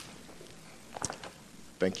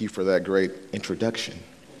Thank you for that great introduction.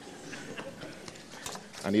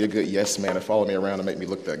 I need a good yes man to follow me around and make me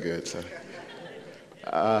look that good. So,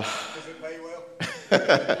 Does it pay well?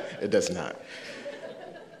 it does not.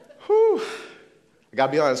 Whew. I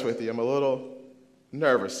gotta be honest with you, I'm a little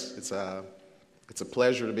nervous. It's a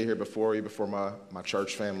pleasure to be here before you, before my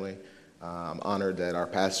church family. I'm honored that our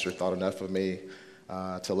pastor thought enough of me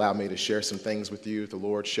to allow me to share some things with you. The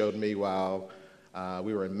Lord showed me while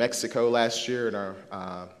we were in Mexico last year in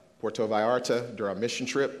our Puerto Vallarta during our mission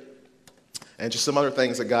trip, and just some other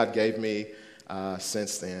things that God gave me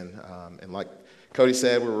since then. And like Cody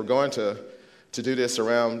said, we were going to do this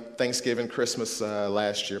around Thanksgiving, Christmas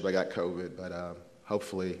last year, but I got COVID. But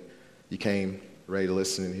hopefully you came ready to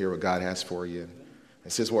listen and hear what God has for you.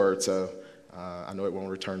 It's His word, so I know it won't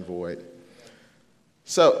return void.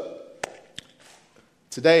 So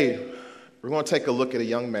today we're going to take a look at a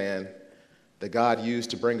young man that God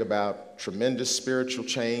used to bring about tremendous spiritual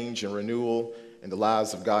change and renewal in the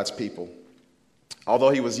lives of God's people.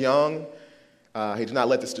 Although he was young, he did not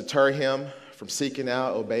let this deter him from seeking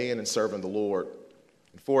out, obeying, and serving the Lord.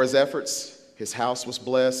 And for his efforts, his house was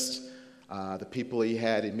blessed, the people he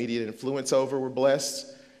had immediate influence over were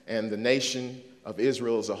blessed, and the nation of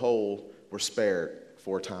Israel as a whole were spared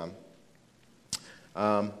for a time.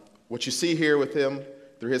 What you see here with him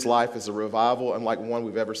through his life is a revival unlike one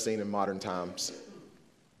we've ever seen in modern times.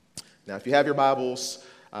 Now, if you have your Bibles,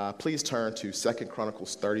 please turn to 2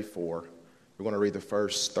 Chronicles 34. We're going to read the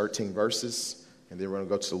first 13 verses, and then we're going to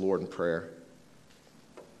go to the Lord in prayer.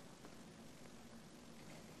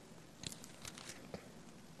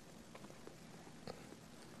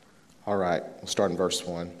 All right, we'll start in verse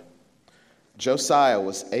 1. Josiah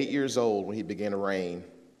was 8 years old when he began to reign,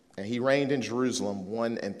 and he reigned in Jerusalem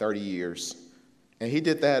 31 years. And he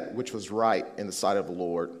did that which was right in the sight of the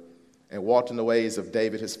Lord, and walked in the ways of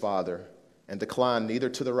David his father, and declined neither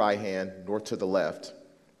to the right hand nor to the left.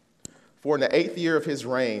 For in the 8th year of his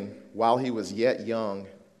reign, while he was yet young,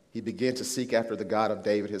 he began to seek after the God of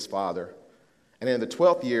David his father. And in the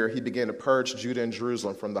 12th year, he began to purge Judah and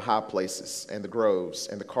Jerusalem from the high places, and the groves,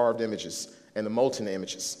 and the carved images, and the molten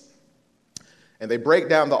images. And they brake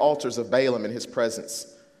down the altars of Baalim in his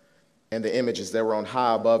presence, and the images that were on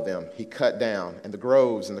high above them he cut down, and the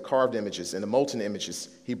groves, and the carved images, and the molten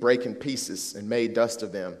images he brake in pieces, and made dust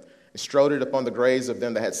of them, and strode it upon the graves of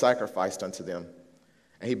them that had sacrificed unto them.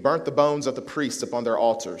 And he burnt the bones of the priests upon their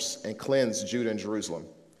altars, and cleansed Judah and Jerusalem.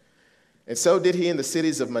 And so did he in the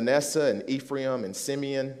cities of Manasseh and Ephraim and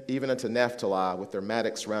Simeon, even unto Naphtali, with their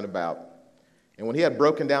mattocks round about. And when he had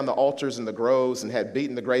broken down the altars and the groves, and had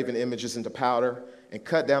beaten the graven images into powder, and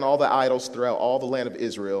cut down all the idols throughout all the land of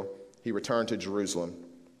Israel, he returned to Jerusalem.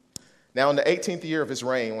 Now in the 18th year of his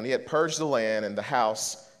reign, when he had purged the land and the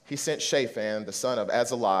house, he sent Shaphan, the son of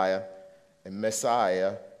Azaliah, and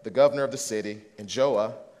Messiah, the governor of the city, and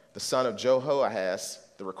Joah, the son of Jehoahaz,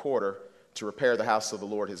 the recorder, to repair the house of the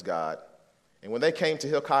Lord his God. And when they came to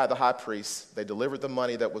Hilkiah the high priest, they delivered the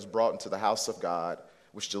money that was brought into the house of God,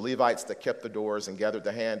 which the Levites that kept the doors and gathered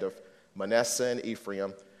the hand of Manasseh and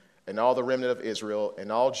Ephraim, and all the remnant of Israel,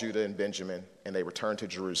 and all Judah and Benjamin, and they returned to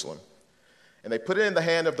Jerusalem. And they put it in the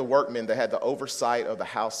hand of the workmen that had the oversight of the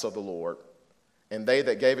house of the Lord, and they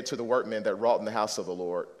that gave it to the workmen that wrought in the house of the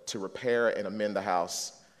Lord, to repair and amend the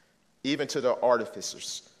house, even to the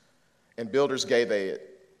artificers. And builders gave they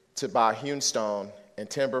it, to buy hewn stone and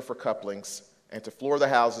timber for couplings, and to floor the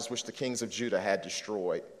houses which the kings of Judah had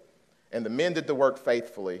destroyed. And the men did the work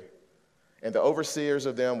faithfully. And the overseers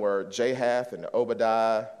of them were Jahath and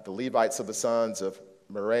Obadiah, the Levites of the sons of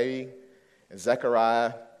Merari, and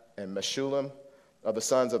Zechariah, and Meshullam of the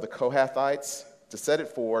sons of the Kohathites, to set it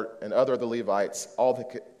forward, and other of the Levites, all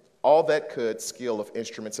that could skill of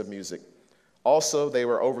instruments of music. Also they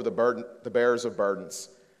were over the bearers of burdens,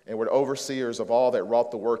 and were overseers of all that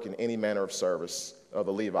wrought the work in any manner of service of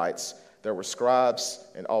the Levites. There were scribes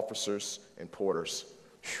and officers and porters.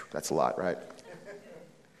 Whew, that's a lot, right?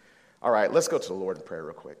 All right, let's go to the Lord in prayer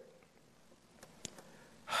real quick.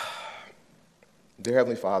 Dear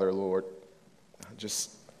Heavenly Father, Lord,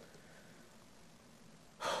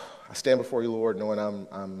 I stand before you, Lord, knowing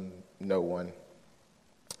I'm no one.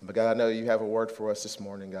 But God, I know you have a word for us this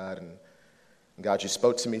morning, God, and God, you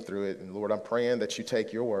spoke to me through it. And Lord, I'm praying that you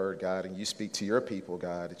take your word, God, and you speak to your people,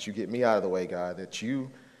 God, that you get me out of the way, God, that you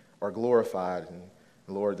are glorified. And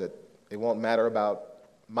Lord, that it won't matter about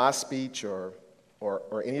my speech or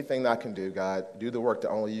anything that I can do, God. Do the work that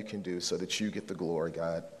only you can do so that you get the glory,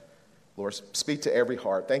 God. Lord, speak to every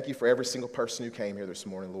heart. Thank you for every single person who came here this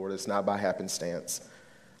morning, Lord. It's not by happenstance.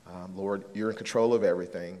 Lord, you're in control of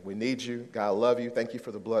everything. We need you. God, I love you. Thank you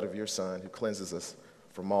for the blood of your Son who cleanses us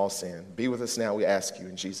from all sin. Be with us now, we ask you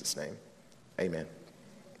in Jesus' name. Amen.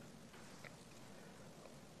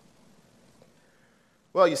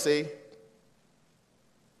 Well, you see,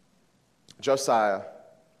 Josiah,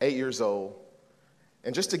 8 years old.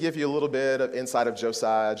 And just to give you a little bit of insight of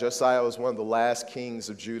Josiah, Josiah was one of the last kings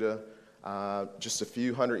of Judah, just a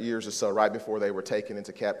few hundred years or so right before they were taken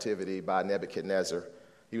into captivity by Nebuchadnezzar.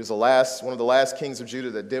 He was one of the last kings of Judah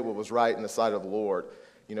that did what was right in the sight of the Lord.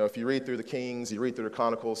 You know, if you read through the Kings, you read through the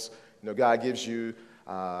Chronicles, you know, God gives you,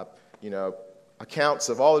 accounts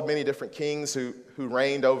of all the many different kings who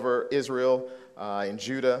reigned over Israel and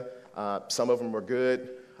Judah. Some of them were good.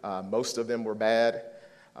 Most of them were bad.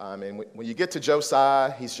 And when you get to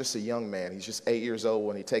Josiah, he's just a young man. He's just 8 years old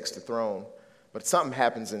when he takes the throne. But something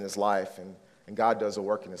happens in his life, and God does a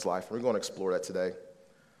work in his life. And we're going to explore that today.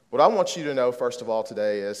 What I want you to know, first of all,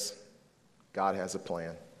 today is God has a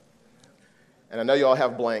plan. And I know you all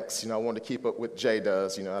have blanks. You know, I want to keep up what Jay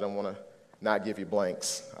does. You know, I don't want to not give you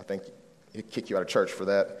blanks. I think he'd kick you out of church for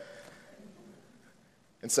that.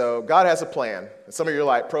 And so God has a plan. And some of you are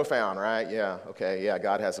like, profound, right? Yeah, okay, yeah,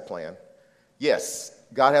 God has a plan. Yes,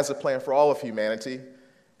 God has a plan for all of humanity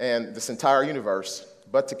and this entire universe.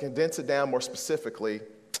 But to condense it down more specifically,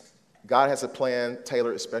 God has a plan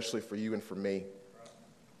tailored especially for you and for me.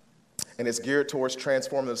 And it's geared towards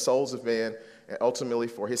transforming the souls of men and ultimately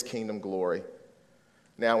for his kingdom glory.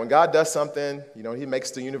 Now, when God does something, you know, he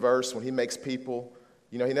makes the universe, when he makes people,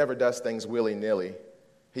 you know, he never does things willy-nilly.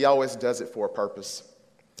 He always does it for a purpose.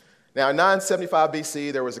 Now, in 975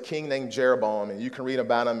 BC, there was a king named Jeroboam, and you can read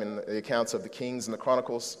about him in the accounts of the Kings and the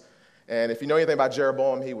Chronicles. And if you know anything about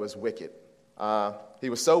Jeroboam, he was wicked. He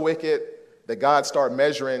was so wicked that God started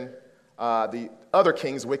measuring the other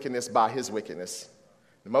king's wickedness by his wickedness.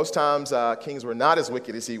 And most times, kings were not as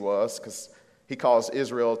wicked as he was because he caused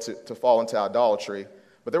Israel to fall into idolatry.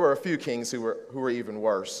 But there were a few kings who were even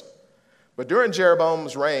worse. But during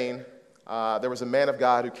Jeroboam's reign, there was a man of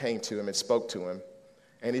God who came to him and spoke to him.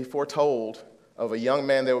 And he foretold of a young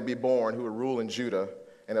man that would be born who would rule in Judah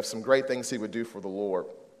and of some great things he would do for the Lord.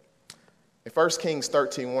 In 1 Kings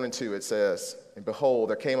 13, 1 and 2, it says, "And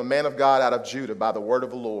behold, there came a man of God out of Judah by the word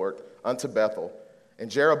of the Lord unto Bethel.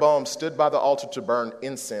 And Jeroboam stood by the altar to burn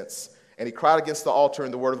incense. And he cried against the altar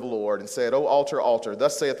in the word of the Lord and said, O altar, altar,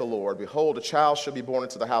 thus saith the Lord, behold, a child shall be born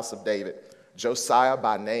into the house of David, Josiah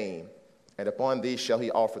by name. And upon thee shall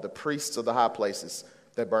he offer the priests of the high places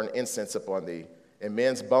that burn incense upon thee. And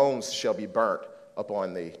men's bones shall be burnt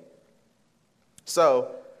upon thee."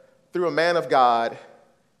 So, through a man of God,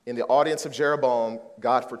 in the audience of Jeroboam,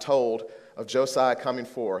 God foretold of Josiah coming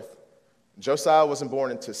forth. Josiah wasn't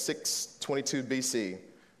born until 622 BC.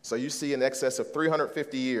 So you see in excess of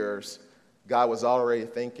 350 years, God was already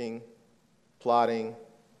thinking, plotting.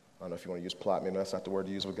 I don't know if you want to use plot, maybe that's not the word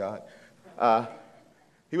to use with God.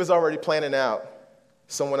 He was already planning out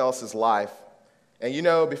someone else's life. And you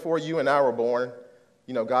know, before you and I were born,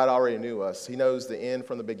 you know, God already knew us. He knows the end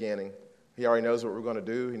from the beginning. He already knows what we're going to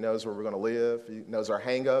do. He knows where we're going to live. He knows our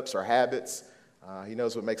hang-ups, our habits. He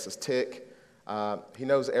knows what makes us tick. He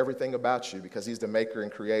knows everything about you because he's the maker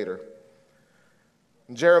and creator.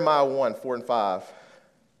 In Jeremiah 1, 4 and 5,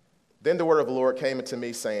 "Then the word of the Lord came unto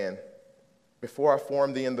me, saying, Before I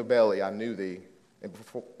formed thee in the belly, I knew thee. And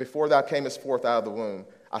before thou camest forth out of the womb,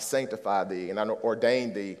 I sanctified thee, and I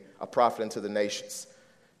ordained thee a prophet unto the nations."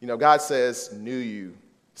 You know, God says, knew you,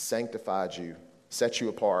 sanctified you, set you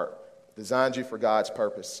apart, designed you for God's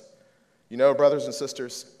purpose. You know, brothers and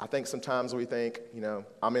sisters, I think sometimes we think, you know,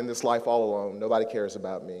 I'm in this life all alone. Nobody cares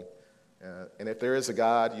about me. And if there is a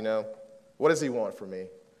God, you know, what does he want from me?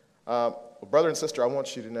 Brother and sister, I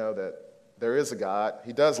want you to know that there is a God.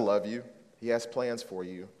 He does love you. He has plans for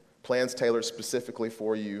you, plans tailored specifically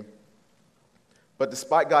for you. But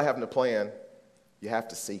despite God having a plan, you have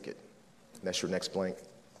to seek it. And that's your next blank.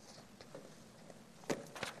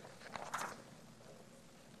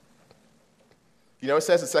 You know, it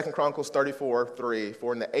says in 2 Chronicles 34:3,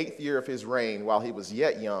 "For in the 8th year of his reign, while he was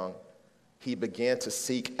yet young, he began to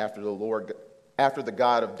seek after the Lord, after the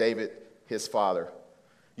God of David, his father."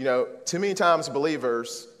 You know, too many times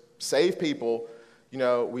believers, saved people, you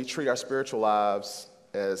know, we treat our spiritual lives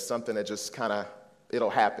as something that just kind of,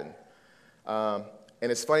 it'll happen.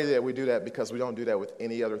 And it's funny that we do that because we don't do that with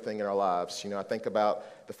any other thing in our lives. You know, I think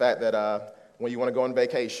about the fact that when you want to go on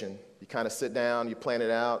vacation, you kind of sit down, you plan it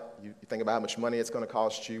out, you think about how much money it's going to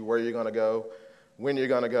cost you, where you're going to go, when you're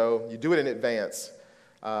going to go. You do it in advance.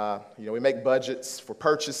 You know, we make budgets for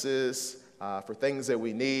purchases, for things that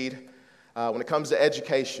we need. When it comes to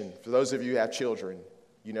education, for those of you who have children,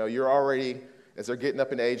 you know, you're already, as they're getting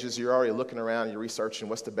up in ages, you're already looking around and you're researching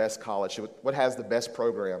what's the best college, what has the best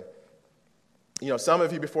program. Some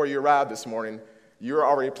of you, before you arrived this morning, you were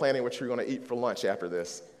already planning what you're going to eat for lunch after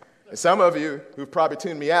this. And some of you who've probably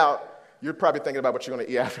tuned me out, you're probably thinking about what you're going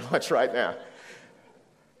to eat after lunch right now.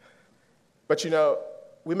 But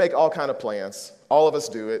we make all kind of plans. All of us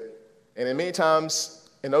do it. And in many times,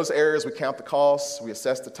 in those areas, we count the costs, we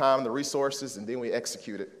assess the time, the resources, and then we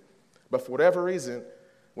execute it. But for whatever reason,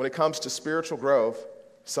 when it comes to spiritual growth,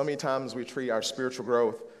 so many times we treat our spiritual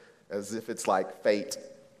growth as if it's like fate.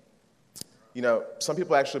 Some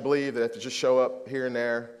people actually believe that if you just show up here and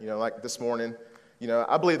there, like this morning,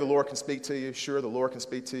 I believe the Lord can speak to you. Sure, the Lord can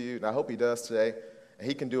speak to you, and I hope he does today. And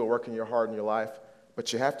he can do a work in your heart and your life,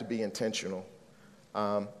 but you have to be intentional.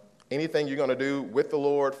 Anything you're going to do with the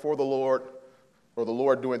Lord, for the Lord, or the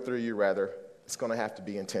Lord doing through you, rather, it's going to have to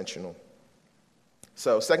be intentional.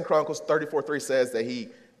 So 2 Chronicles 34:3 says that he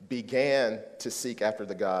began to seek after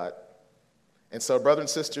the God. And so, brother and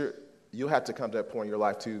sister, you'll have to come to that point in your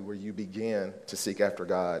life, too, where you begin to seek after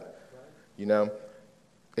God.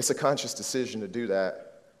 It's a conscious decision to do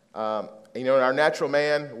that. In our natural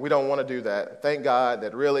man, we don't want to do that. Thank God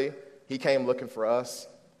that really he came looking for us.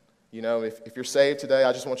 If you're saved today,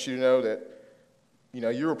 I just want you to know that,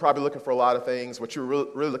 you were probably looking for a lot of things. What you were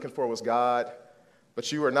really looking for was God. But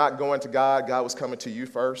you were not going to God. God was coming to you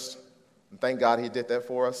first. And thank God he did that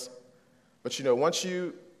for us. But, once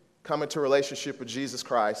you come into a relationship with Jesus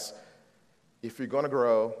Christ, if you're going to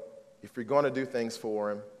grow, if you're going to do things for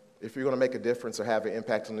him, if you're going to make a difference or have an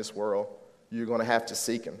impact on this world, you're going to have to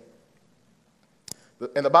seek him.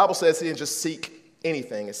 And the Bible says he didn't just seek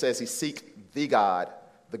anything. It says he seeked the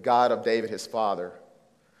God of David, his father.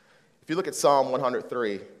 If you look at Psalm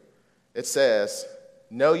 103, it says,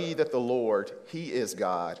 "Know ye that the Lord, he is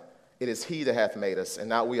God. It is he that hath made us, and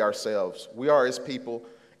not we ourselves. We are his people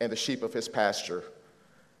and the sheep of his pasture."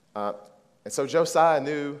 And so Josiah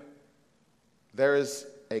knew there is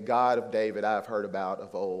a God of David I have heard about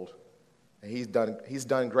of old. And he's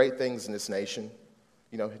done great things in this nation.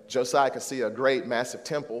 Josiah could see a great, massive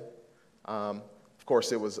temple. Of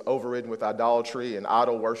course, it was overridden with idolatry and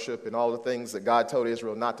idol worship and all the things that God told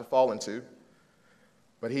Israel not to fall into.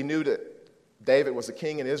 But he knew that David was a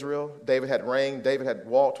king in Israel. David had reigned. David had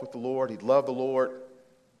walked with the Lord. He loved the Lord.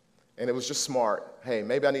 And it was just smart. Hey,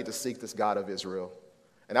 maybe I need to seek this God of Israel.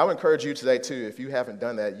 And I would encourage you today, too, if you haven't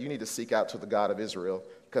done that, you need to seek out to the God of Israel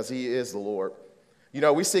because he is the Lord.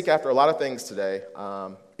 We seek after a lot of things today,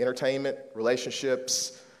 entertainment,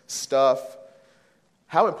 relationships, stuff.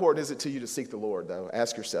 How important is it to you to seek the Lord, though?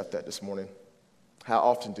 Ask yourself that this morning. How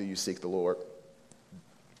often do you seek the Lord?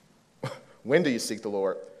 When do you seek the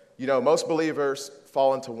Lord? Most believers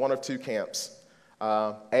fall into one of two camps.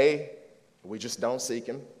 We just don't seek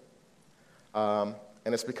him.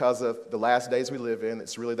 And it's because of the last days we live in.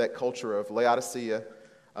 It's really that culture of Laodicea,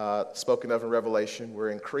 spoken of in Revelation.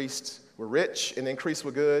 We're rich and increased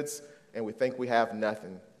with goods, and we think we have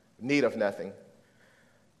nothing, need of nothing.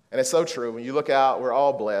 And it's so true. When you look out, we're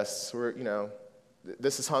all blessed.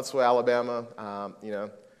 This is Huntsville, Alabama.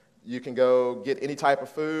 You can go get any type of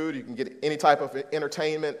food. You can get any type of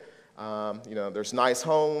entertainment. There's nice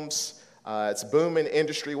homes. It's booming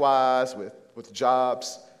industry-wise with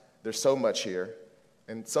jobs. There's so much here.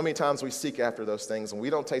 And so many times we seek after those things, and we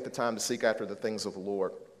don't take the time to seek after the things of the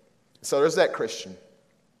Lord. So there's that Christian.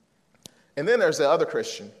 And then there's the other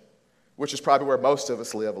Christian, which is probably where most of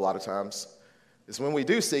us live a lot of times, is when we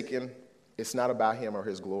do seek him, it's not about him or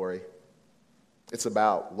his glory. It's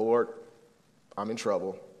about, Lord, I'm in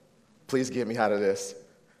trouble. Please get me out of this.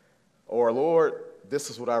 Or, Lord, this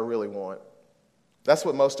is what I really want. That's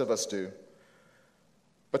what most of us do.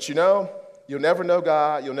 But you'll never know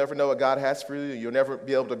God. You'll never know what God has for you. You'll never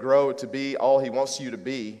be able to grow to be all he wants you to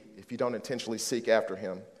be if you don't intentionally seek after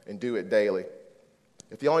him and do it daily.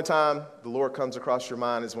 If the only time the Lord comes across your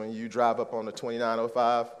mind is when you drive up on the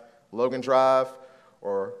 2905 Logan Drive,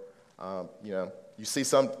 or you see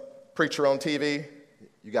some preacher on TV,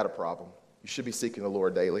 you got a problem. You should be seeking the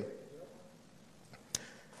Lord daily.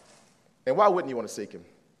 And why wouldn't you want to seek him?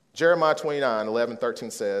 Jeremiah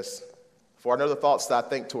 29:11-13 says, "For I know the thoughts that I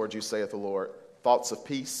think toward you, saith the Lord, thoughts of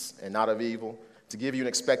peace and not of evil, to give you an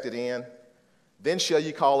expected end. Then shall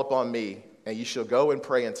ye call upon me, and ye shall go and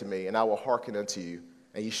pray unto me, and I will hearken unto you,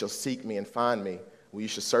 and ye shall seek me and find me, when ye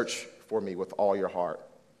shall search for me with all your heart."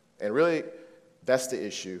 And really, that's the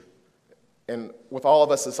issue. And with all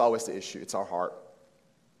of us, it's always the issue. It's our heart.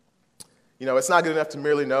 It's not good enough to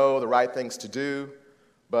merely know the right things to do,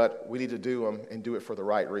 but we need to do them and do it for the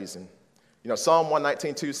right reason. Psalm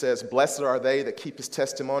 119:2 says, "Blessed are they that keep his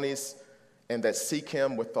testimonies and that seek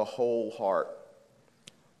him with the whole heart."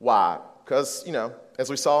 Why? Because, as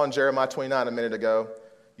we saw in Jeremiah 29 a minute ago,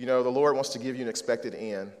 the Lord wants to give you an expected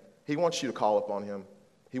end. He wants you to call upon him.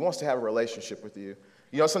 He wants to have a relationship with you.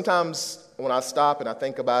 You know, sometimes when I stop and I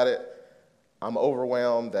think about it, I'm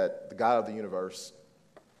overwhelmed that the God of the universe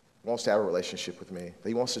wants to have a relationship with me, that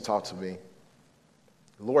he wants to talk to me.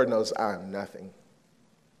 The Lord knows I am nothing.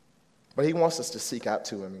 But he wants us to seek out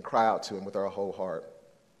to him and cry out to him with our whole heart.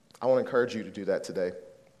 I want to encourage you to do that today.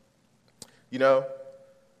 You know,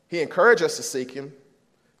 he encouraged us to seek him,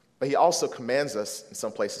 but he also commands us in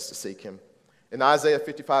some places to seek him. In Isaiah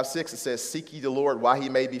 55:6, it says, "Seek ye the Lord while he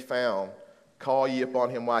may be found. Call ye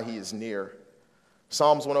upon him while he is near."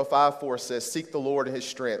 Psalms 105:4 says, "Seek the Lord in his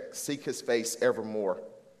strength. Seek his face evermore."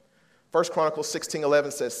 1 Chronicles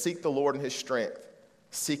 16:11 says, "Seek the Lord in his strength.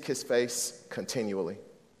 Seek his face continually."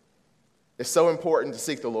 It's so important to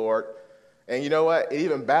seek the Lord. And you know what? It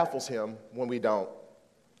even baffles him when we don't.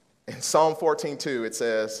 In Psalm 14:2, it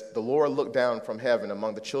says, "The Lord looked down from heaven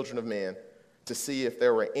among the children of men to see if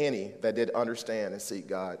there were any that did understand and seek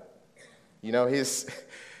God." You know, he's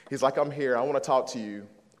like, "I'm here. I want to talk to you.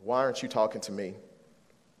 Why aren't you talking to me?"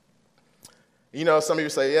 You know, some of you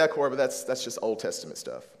say, "Yeah, Corey, but that's just Old Testament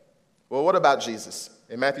stuff." Well, what about Jesus?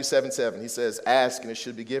 In Matthew 7:7, he says, "Ask and it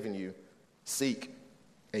should be given you. Seek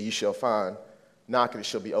and you shall find. Knock and it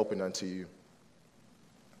shall be opened unto you."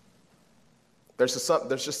 There's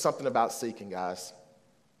just something about seeking, guys.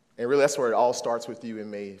 And really, that's where it all starts with you and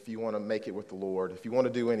me. If you want to make it with the Lord, if you want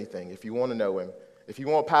to do anything, if you want to know him, if you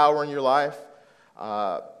want power in your life,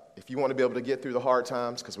 if you want to be able to get through the hard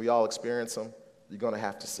times, because we all experience them, you're going to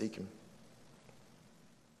have to seek him.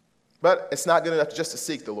 But it's not good enough just to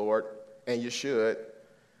seek the Lord, and you should.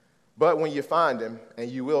 But when you find him, and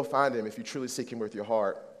you will find him if you truly seek him with your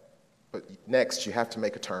heart, but next you have to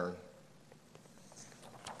make a turn.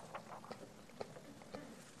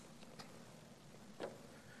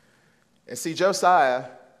 And see, Josiah,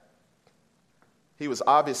 he was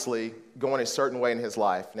obviously going a certain way in his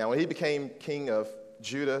life. Now, when he became king of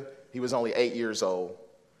Judah, he was only 8 years old.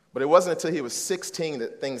 But it wasn't until he was 16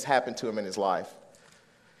 that things happened to him in his life.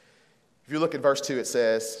 If you look at verse 2, it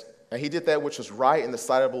says, "And he did that which was right in the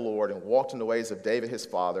sight of the Lord, and walked in the ways of David his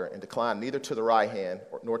father, and declined neither to the right hand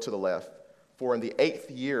nor to the left. For in the 8th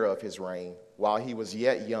year of his reign, while he was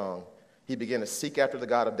yet young, he began to seek after the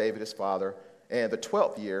God of David his father. And in the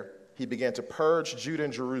 12th year, he began to purge Judah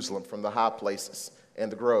and Jerusalem from the high places,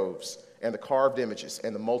 and the groves, and the carved images,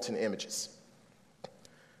 and the molten images."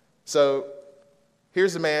 So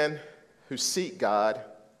here's a man who sought God,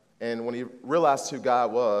 and when he realized who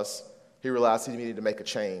God was, he realized he needed to make a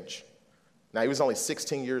change. Now, he was only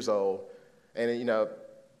 16 years old, and you know,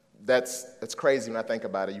 that's crazy when I think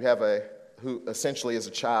about it. You have who essentially is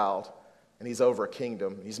a child, and he's over a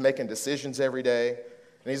kingdom. He's making decisions every day,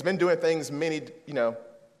 and he's been doing things many,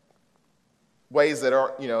 ways that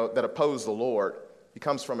are, that oppose the Lord. He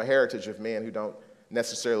comes from a heritage of men who don't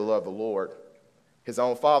necessarily love the Lord. His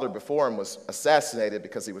own father before him was assassinated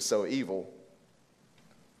because he was so evil.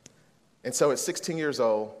 And so at 16 years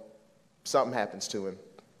old, something happens to him.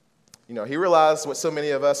 He realized what so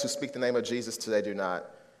many of us who speak the name of Jesus today do not,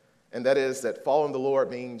 and that is that following the Lord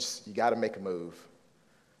means you got to make a move,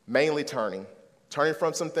 mainly turning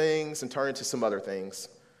from some things and turning to some other things.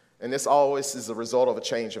 And this always is the result of a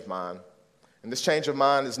change of mind. And this change of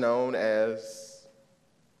mind is known as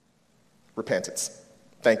repentance.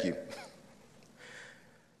 Thank you.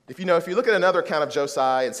 If you look at another account of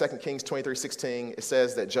Josiah in 2 Kings 23:16, it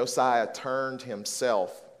says that Josiah turned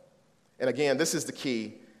himself. And again, this is the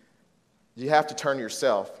key. You have to turn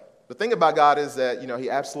yourself. The thing about God is that, he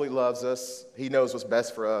absolutely loves us. He knows what's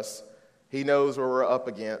best for us. He knows where we're up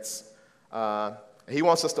against. He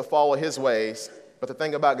wants us to follow his ways. But the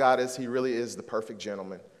thing about God is he really is the perfect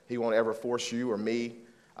gentleman. He won't ever force you or me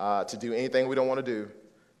to do anything we don't want to do.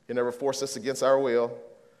 He'll never force us against our will.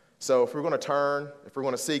 So if we're going to turn, if we're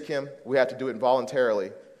going to seek him, we have to do it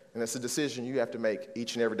voluntarily. And it's a decision you have to make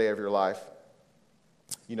each and every day of your life.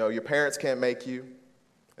 Your parents can't make you.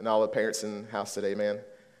 And all the parents in the house today, amen.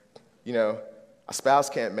 A spouse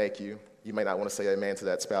can't make you. You may not want to say amen to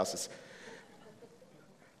that, spouses.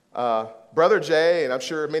 Brother Jay, and I'm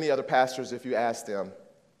sure many other pastors, if you ask them,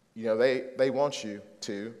 they want you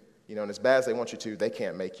to, and as bad as they want you to, they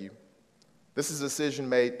can't make you. This is a decision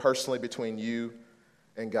made personally between you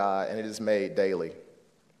and God, and it is made daily.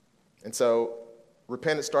 And so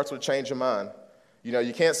repentance starts with a change of mind.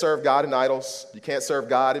 You can't serve God in idols. You can't serve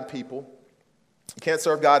God in people. You can't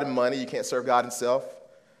serve God in money. You can't serve God in self.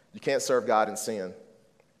 You can't serve God in sin.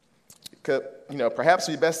 Perhaps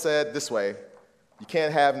we best said this way: you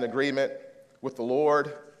can't have an agreement with the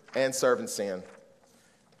Lord and serve in sin.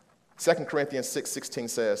 2 Corinthians 6:16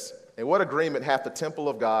 says, "And what agreement hath the temple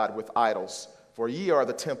of God with idols? For ye are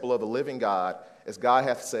the temple of the living God, as God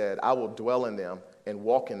hath said, I will dwell in them and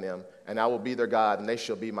walk in them, and I will be their God, and they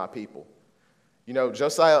shall be my people. You know,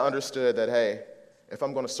 Josiah understood that, hey, if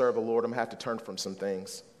I'm going to serve the Lord, I'm going to have to turn from some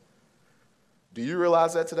things. Do you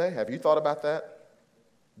realize that today? Have you thought about that?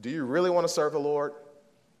 Do you really want to serve the Lord?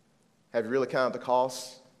 Have you really counted the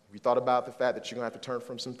costs? Have you thought about the fact that you're going to have to turn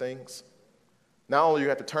from some things? Not only do you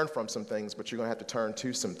have to turn from some things, but you're going to have to turn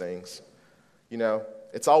to some things. You know,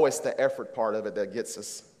 it's always the effort part of it that gets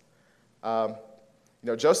us. You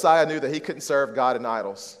know, Josiah knew that he couldn't serve God and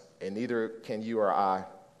idols, and neither can you or I.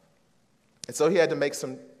 And so he had to make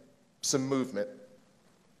some movement,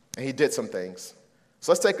 and he did some things.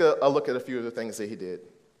 So let's take a look at a few of the things that he did.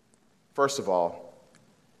 First of all,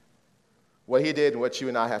 what he did and what you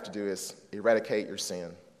and I have to do is eradicate your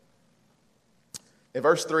sin. In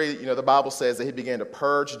verse 3, you know, the Bible says that he began to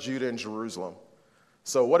purge Judah and Jerusalem.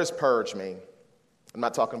 So what does purge mean? I'm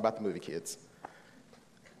not talking about the movie, kids.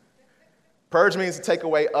 Purge means to take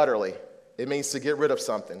away utterly. It means to get rid of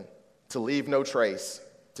something, to leave no trace,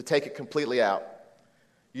 to take it completely out.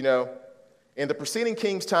 You know, in the preceding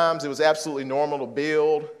king's times, it was absolutely normal to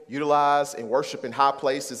build, utilize, and worship in high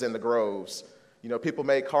places in the groves. You know, people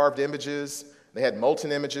made carved images. They had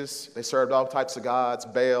molten images. They served all types of gods,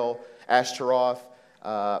 Baal, Ashtaroth,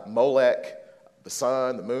 Molech, the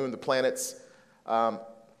sun, the moon, the planets.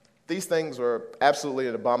 These things were absolutely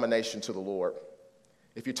an abomination to the Lord.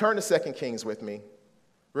 If you turn to 2 Kings with me,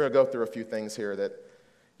 we're going to go through a few things here that,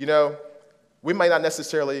 you know, we may not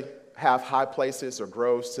necessarily have high places or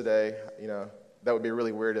groves today. You know, that would be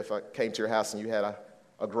really weird if I came to your house and you had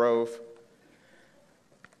a grove.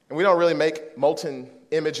 And we don't really make molten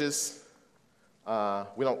images.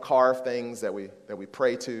 We don't carve things that we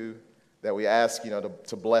pray to, that we ask, you know,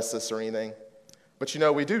 to bless us or anything. But, you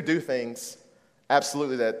know, we do things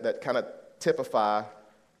absolutely that kind of typify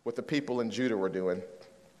what the people in Judah were doing.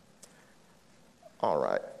 All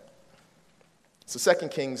right. So 2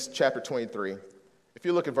 Kings chapter 23. If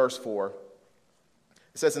you look at verse 4,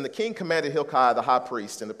 it says, And the king commanded Hilkiah the high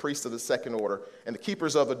priest and the priests of the second order and the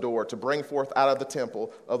keepers of the door to bring forth out of the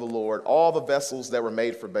temple of the Lord all the vessels that were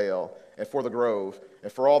made for Baal and for the grove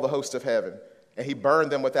and for all the host of heaven. And he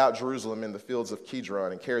burned them without Jerusalem in the fields of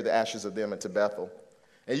Kidron and carried the ashes of them into Bethel.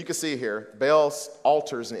 And you can see here, Baal's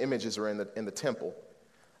altars and images are in the temple.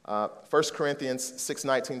 1 Corinthians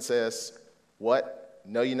 6:19 says, What?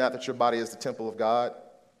 Know ye not that your body is the temple of God?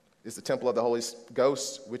 Is the temple of the Holy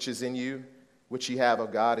Ghost, which is in you, which ye have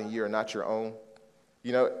of God, and ye are not your own?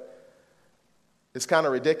 You know, it's kind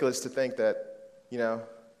of ridiculous to think that, you know,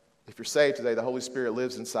 if you're saved today, the Holy Spirit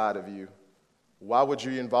lives inside of you. Why would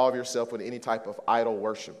you involve yourself with any type of idol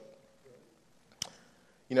worship?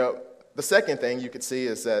 You know, the second thing you could see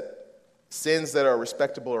is that sins that are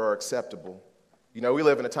respectable or acceptable. You know, we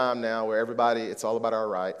live in a time now where it's all about our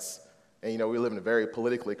rights. And, you know, we live in a very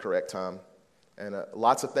politically correct time. And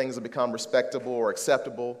lots of things have become respectable or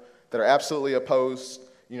acceptable that are absolutely opposed,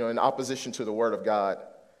 you know, in opposition to the Word of God.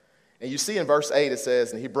 And you see in verse 8 it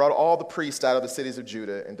says, And he brought all the priests out of the cities of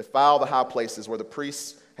Judah and defiled the high places where the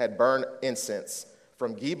priests had burned incense,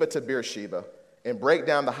 from Geba to Beersheba, and break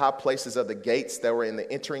down the high places of the gates that were in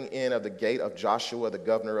the entering in of the gate of Joshua, the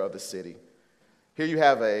governor of the city. Here you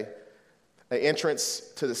have an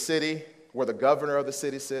entrance to the city where the governor of the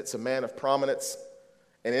city sits, a man of prominence.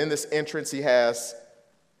 And in this entrance, he has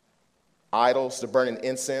idols to burn in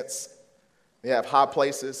incense. They have high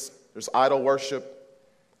places. There's idol worship.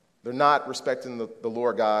 They're not respecting the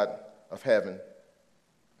Lord God of heaven.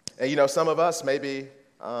 And, you know, some of us maybe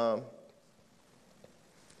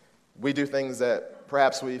we do things that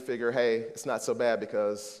perhaps we figure, hey, it's not so bad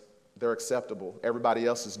because they're acceptable. Everybody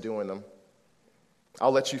else is doing them.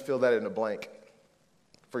 I'll let you fill that in a blank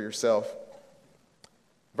for yourself.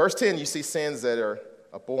 Verse 10, you see sins that are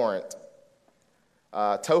abhorrent.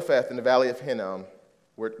 Topheth in the valley of Hinnom,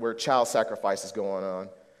 where child sacrifice is going on.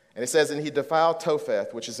 And it says, And he defiled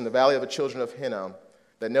Topheth, which is in the valley of the children of Hinnom,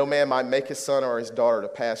 that no man might make his son or his daughter to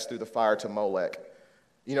pass through the fire to Molech.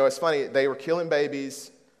 You know, it's funny, they were killing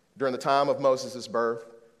babies during the time of Moses' birth.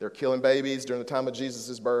 They were killing babies during the time of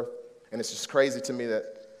Jesus' birth. And it's just crazy to me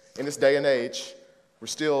that in this day and age, we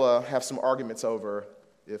still have some arguments over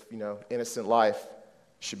if, you know, innocent life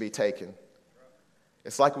should be taken.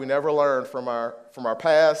 It's like we never learned from our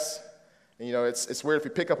past. And, you know, it's weird if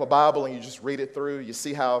you pick up a Bible and you just read it through, you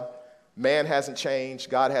see how man hasn't changed,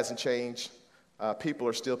 God hasn't changed. People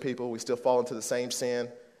are still people. We still fall into the same sin,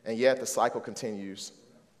 and yet the cycle continues.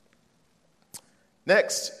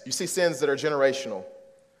 Next, you see sins that are generational.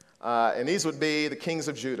 And these would be the kings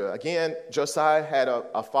of Judah. Again, Josiah had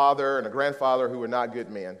a father and a grandfather who were not good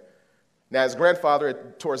men. Now, his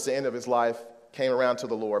grandfather, towards the end of his life, came around to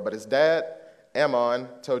the Lord, but his dad Ammon,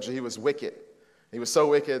 told you he was wicked. He was so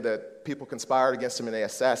wicked that people conspired against him and they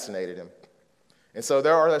assassinated him. And so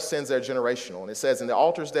there are those sins that are generational. And it says, "And the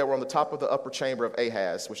altars that were on the top of the upper chamber of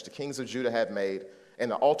Ahaz, which the kings of Judah had made,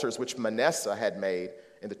 and the altars which Manasseh had made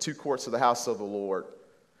in the two courts of the house of the Lord."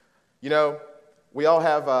 You know, we all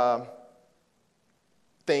have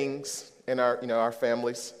things in our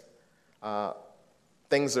families,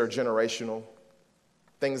 things that are generational,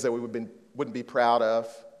 things that we wouldn't be proud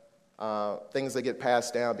of, things that get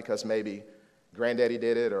passed down because maybe granddaddy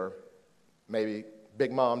did it, or maybe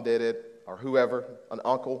big mom did it, or whoever, an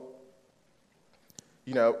uncle.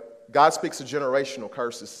 You know, God speaks of generational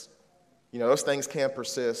curses. You know, those things can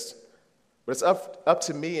persist. But it's up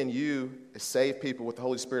to me and you as saved people with the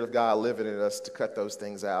Holy Spirit of God living in us to cut those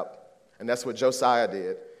things out. And that's what Josiah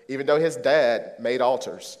did. Even though his dad made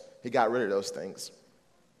altars, he got rid of those things.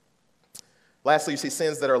 Lastly, you see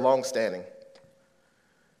sins that are long-standing.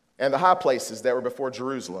 "And the high places that were before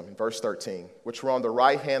Jerusalem," in verse 13, "which were on the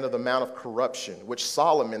right hand of the mount of corruption, which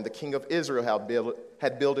Solomon, the king of Israel,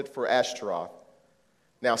 had builded for Ashtaroth."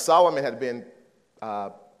 Now, Solomon had been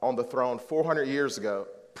on the throne 400 years ago,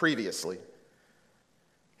 previously.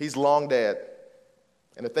 He's long dead,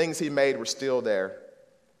 and the things he made were still there.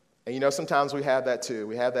 And you know, sometimes we have that too.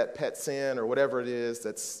 We have that pet sin or whatever it is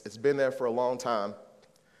it's been there for a long time.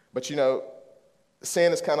 But you know,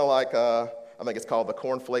 sin is kind of like, I think it's called the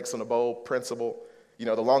cornflakes on a bowl principle. You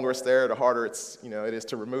know, the longer it's there, the harder it is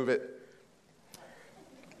to remove it.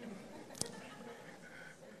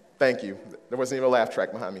 Thank you. There wasn't even a laugh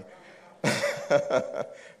track behind me.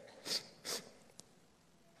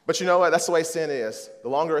 But you know what? That's the way sin is. The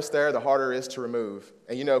longer it's there, the harder it is to remove.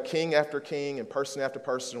 And you know, king after king and person after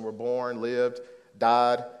person were born, lived,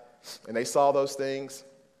 died, and they saw those things.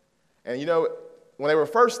 And you know, when they were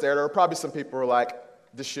first there were probably some people who were like,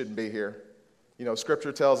 "This shouldn't be here." You know,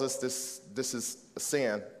 Scripture tells us this is a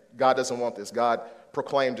sin. God doesn't want this. God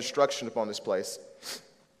proclaimed destruction upon this place.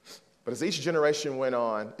 But as each generation went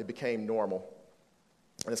on, it became normal.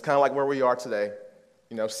 And it's kind of like where we are today.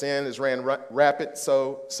 You know, sin has ran rapid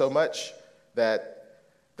so much that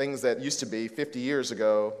things that used to be 50 years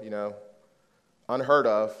ago, you know, unheard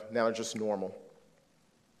of, now are just normal.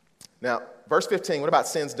 Now, verse 15, what about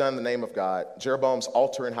sins done in the name of God? Jeroboam's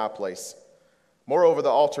altar and high place. "Moreover, the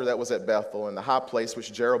altar that was at Bethel and the high place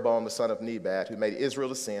which Jeroboam the son of Nebat, who made Israel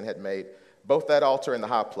to sin, had made, both that altar and the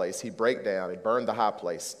high place, he brake down and burned the high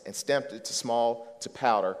place and stamped it to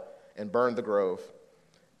powder and burned the grove.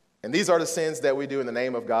 And these are the sins that we do in the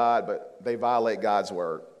name of God, but they violate God's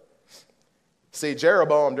word." See,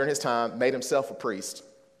 Jeroboam, during his time, made himself a priest.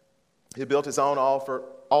 He built his own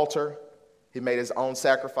altar. He made his own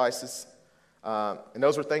sacrifices. And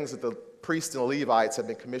those were things that the priests and the Levites had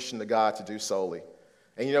been commissioned to God to do solely.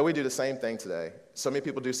 And you know, we do the same thing today. So many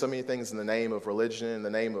people do so many things in the name of religion, in the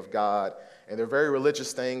name of God. And they're very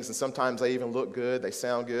religious things, and sometimes they even look good, they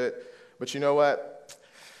sound good. But you know what?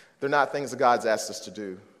 They're not things that God's asked us to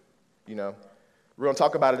do. You know, we're going to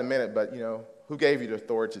talk about it in a minute, but, you know, who gave you the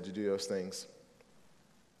authority to do those things?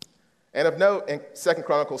 And of note, in 2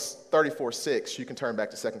 Chronicles 34:6, you can turn back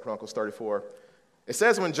to 2 Chronicles 34. It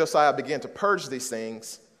says when Josiah began to purge these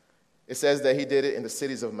things, it says that he did it in the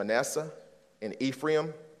cities of Manasseh and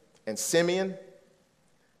Ephraim and Simeon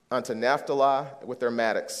unto Naphtali with their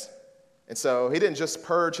mattocks. And so he didn't just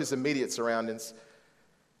purge his immediate surroundings.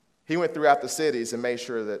 He went throughout the cities and made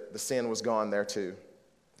sure that the sin was gone there too.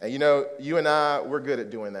 And you know, you and I, we're good at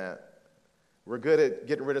doing that. We're good at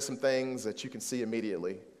getting rid of some things that you can see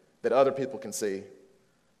immediately, that other people can see.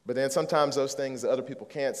 But then sometimes those things that other people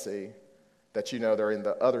can't see, that you know they're in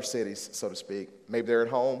the other cities, so to speak. Maybe they're at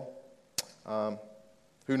home.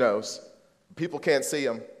 Who knows? People can't see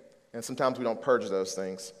them, and sometimes we don't purge those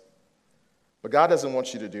things. But God doesn't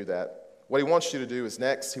want you to do that. What he wants you to do is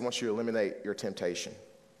next, he wants you to eliminate your temptation.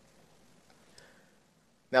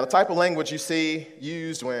 Now, the type of language you see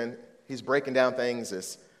used when he's breaking down things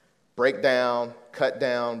is break down, cut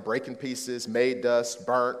down, break in pieces, made dust,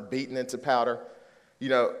 burnt, beaten into powder. You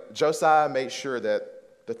know, Josiah made sure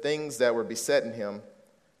that the things that were besetting him,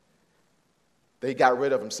 they got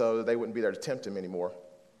rid of them so that they wouldn't be there to tempt him anymore.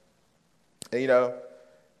 And, you know,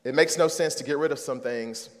 it makes no sense to get rid of some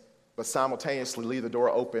things, but simultaneously leave the door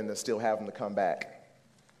open and still have them to come back.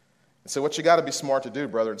 And so what you got to be smart to do,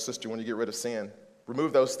 brother and sister, when you get rid of sin,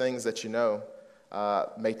 remove those things that you know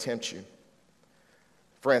may tempt you.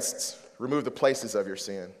 For instance, remove the places of your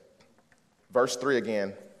sin. Verse 3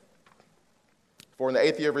 again. "For in the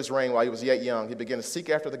 8th year of his reign, while he was yet young, he began to seek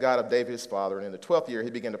after the God of David his father. And in the 12th year,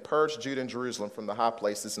 he began to purge Judah and Jerusalem from the high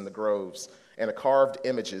places and the groves, and the carved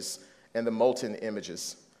images and the molten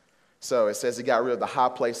images." So it says he got rid of the high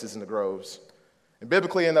places and the groves. And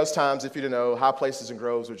biblically in those times, if you didn't know, high places and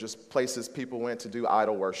groves were just places people went to do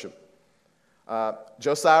idol worship.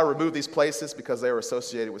 Josiah removed these places because they were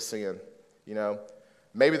associated with sin.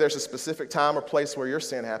 Maybe there's a specific time or place where your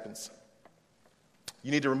sin happens.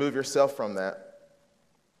 You need to remove yourself from that.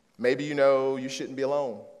 Maybe you shouldn't be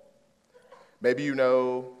alone. Maybe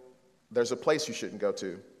there's a place you shouldn't go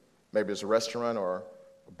to. Maybe there's a restaurant or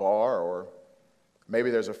a bar, or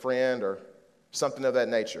maybe there's a friend or something of that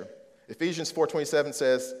nature. Ephesians 4:27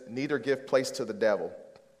 says, neither give place to the devil.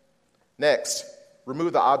 Next,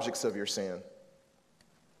 remove the objects of your sin.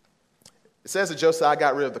 It says that Josiah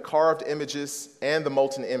got rid of the carved images and the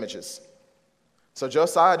molten images. So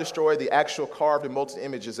Josiah destroyed the actual carved and molten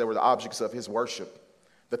images that were the objects of his worship.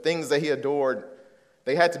 The things that he adored,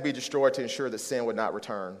 they had to be destroyed to ensure that sin would not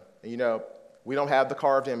return. And we don't have the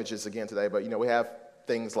carved images again today, but we have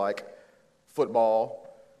things like football.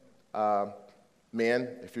 Men,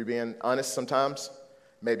 if you're being honest sometimes,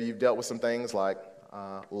 maybe you've dealt with some things like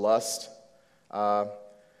lust.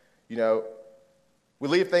 We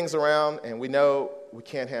leave things around and we know we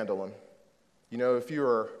can't handle them. If you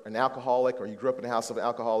were an alcoholic or you grew up in the house of an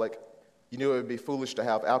alcoholic, you knew it would be foolish to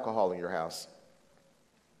have alcohol in your house.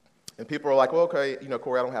 And people are like, well, okay,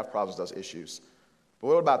 Corey, I don't have problems with those issues. But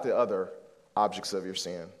what about the other objects of your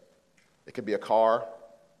sin? It could be a car.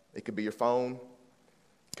 It could be your phone.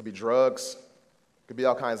 It could be drugs. It could be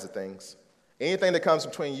all kinds of things. Anything that comes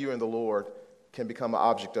between you and the Lord can become an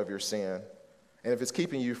object of your sin. And if it's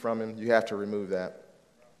keeping you from Him, you have to remove that.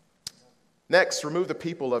 Next, remove the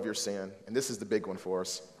people of your sin. And this is the big one for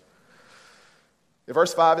us. In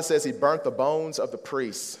verse 5, it says he burnt the bones of the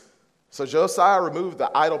priests. So Josiah removed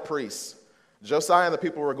the idol priests. Josiah and the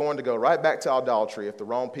people were going to go right back to idolatry if the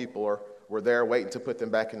wrong people were there waiting to put them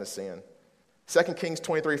back into sin. 2 Kings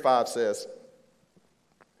 23:5 says,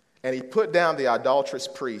 and he put down the idolatrous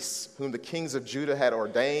priests, whom the kings of Judah had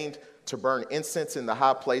ordained to burn incense in the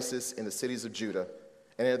high places in the cities of Judah,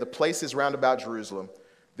 and in the places round about Jerusalem,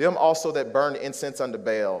 them also that burned incense unto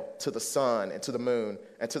Baal, to the sun, and to the moon,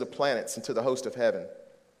 and to the planets, and to the host of heaven.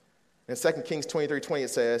 In 2 Kings 23:20 it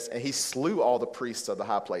says, and he slew all the priests of the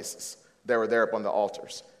high places that were there upon the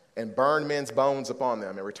altars, and burned men's bones upon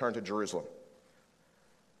them, and returned to Jerusalem.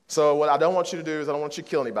 So what I don't want you to do is I don't want you to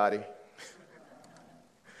kill anybody.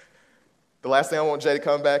 The last thing I want Jay to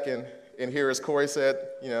come back and hear is Corey said,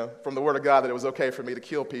 from the Word of God, that it was okay for me to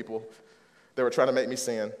kill people that were trying to make me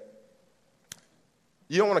sin.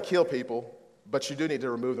 You don't want to kill people, but you do need to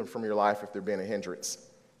remove them from your life if they're being a hindrance.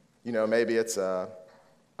 Maybe it's a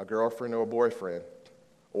girlfriend or a boyfriend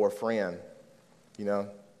or a friend, an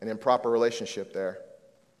improper relationship there.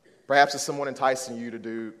 Perhaps it's someone enticing you to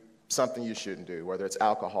do something you shouldn't do, whether it's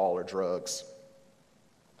alcohol or drugs.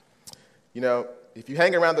 If you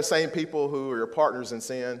hang around the same people who are your partners in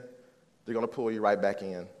sin, they're going to pull you right back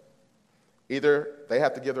in. Either they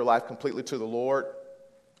have to give their life completely to the Lord,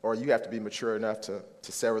 or you have to be mature enough to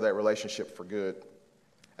sever that relationship for good.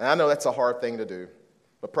 And I know that's a hard thing to do.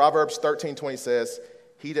 But Proverbs 13:20 says,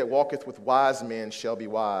 he that walketh with wise men shall be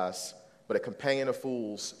wise, but a companion of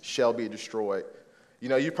fools shall be destroyed.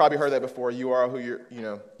 You've probably heard that before. You are who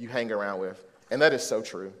you hang around with. And that is so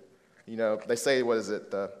true. They say, what is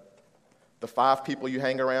it, the 5 people you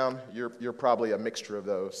hang around, you're probably a mixture of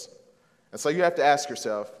those. And so you have to ask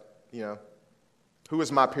yourself, who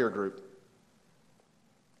is my peer group?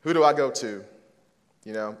 Who do I go to?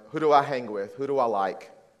 Who do I hang with? Who do I like?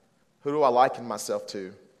 Who do I liken myself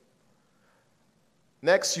to?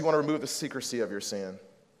 Next, you want to remove the secrecy of your sin.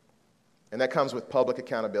 And that comes with public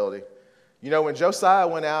accountability. When Josiah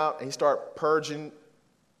went out and he started purging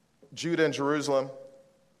Judah and Jerusalem,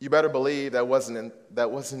 you better believe that wasn't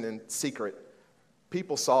in secret.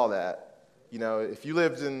 People saw that. If you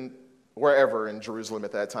lived in wherever in Jerusalem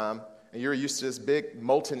at that time, and you're used to this big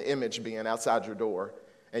molten image being outside your door,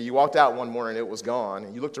 and you walked out one morning and it was gone,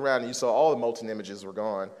 and you looked around and you saw all the molten images were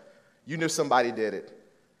gone, you knew somebody did it.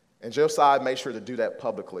 And Josiah made sure to do that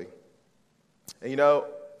publicly. And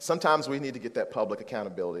sometimes we need to get that public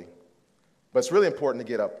accountability. But it's really important to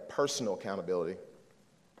get a personal accountability.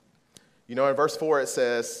 In verse 4 it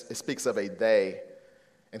speaks of a they.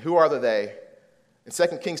 And who are the they? In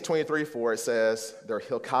 2 Kings 23:4 it says, they're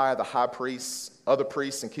Hilkiah the high priest, other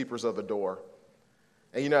priests and keepers of the door.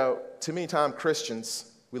 And too many times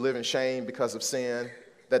Christians, we live in shame because of sin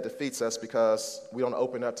that defeats us because we don't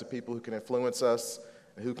open up to people who can influence us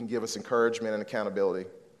and who can give us encouragement and accountability.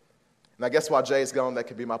 And I guess while Jay's gone, that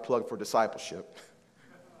could be my plug for discipleship.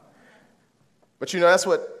 But that's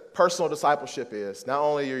what personal discipleship is. Not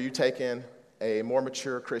only are you taking a more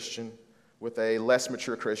mature Christian with a less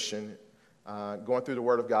mature Christian, going through the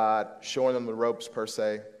Word of God, showing them the ropes per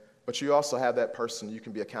se, but you also have that person you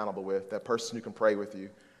can be accountable with, that person who can pray with you,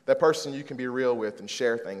 that person you can be real with and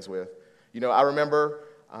share things with. I remember,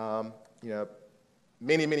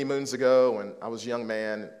 many, many moons ago when I was a young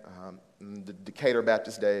man, in the Decatur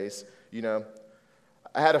Baptist days,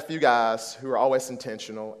 I had a few guys who were always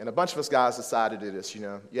intentional, and a bunch of us guys decided to do this.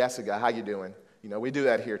 You ask a guy, how you doing? We do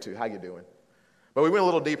that here too, how you doing? But we went a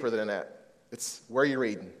little deeper than that. It's, where are you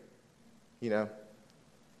reading?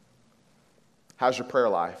 How's your prayer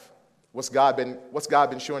life? What's God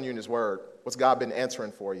been showing you in his word? What's God been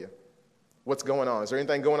answering for you? What's going on? Is there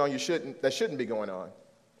anything going on that shouldn't be going on?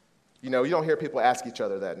 You don't hear people ask each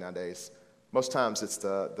other that nowadays. Most times it's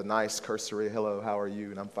the nice cursory, hello, how are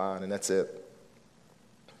you? And I'm fine, and that's it.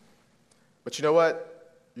 But you know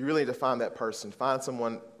what? You really need to find that person. Find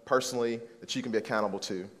someone personally that you can be accountable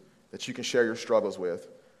to, that you can share your struggles with.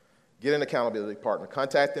 Get an accountability partner.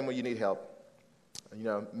 Contact them when you need help.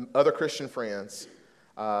 Other Christian friends.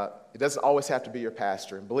 It doesn't always have to be your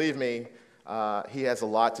pastor. And believe me, he has a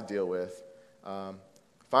lot to deal with.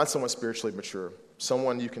 Find someone spiritually mature,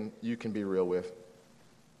 someone you can be real with.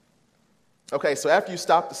 Okay, so after you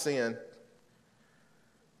stop the sin,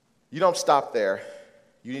 you don't stop there.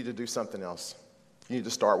 You need to do something else. You need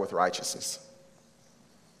to start with righteousness.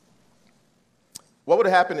 What would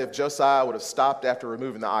have happened if Josiah would have stopped after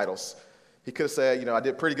removing the idols? He could have said, I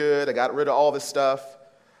did pretty good. I got rid of all this stuff.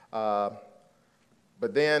 But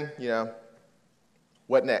then,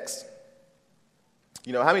 what next?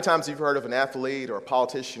 How many times have you heard of an athlete or a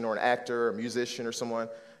politician or an actor or a musician or someone,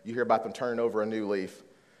 you hear about them turning over a new leaf?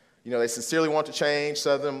 They sincerely want to change.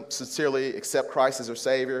 Some of them sincerely accept Christ as their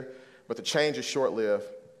Savior, but the change is short-lived.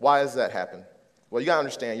 Why does that happen? Well, you got to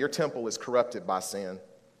understand, your temple is corrupted by sin.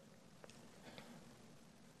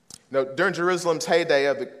 During Jerusalem's heyday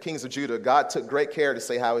of the kings of Judah, God took great care to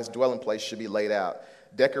say how his dwelling place should be laid out,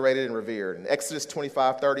 decorated and revered. In Exodus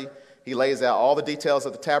 25:30, he lays out all the details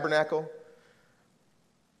of the tabernacle,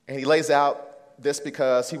 and he lays out this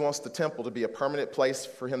because he wants the temple to be a permanent place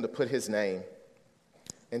for him to put his name.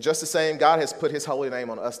 And just the same, God has put his holy name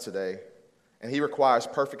on us today, and he requires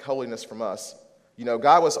perfect holiness from us.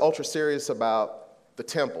 God was ultra serious about the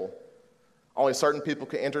temple. Only certain people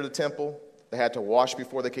could enter the temple. They had to wash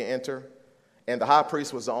before they could enter. And the high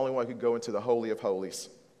priest was the only one who could go into the Holy of Holies.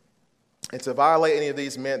 And to violate any of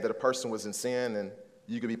these meant that a person was in sin and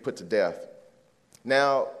you could be put to death.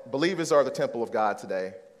 Now, believers are the temple of God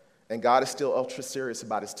today, and God is still ultra serious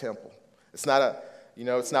about his temple. It's not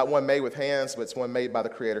it's not one made with hands, but it's one made by the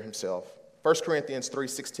Creator himself. 1 Corinthians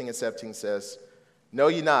 3:16 and 17 says, "Know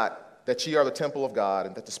ye not that ye are the temple of God,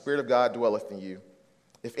 and that the Spirit of God dwelleth in you?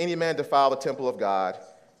 If any man defile the temple of God,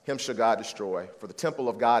 him shall God destroy. For the temple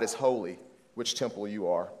of God is holy, which temple you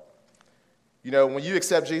are." When you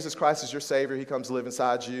accept Jesus Christ as your Savior, he comes to live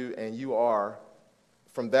inside you, and you are,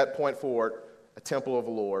 from that point forward, a temple of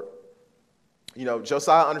the Lord.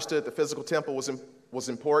 Josiah understood the physical temple was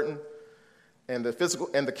important, and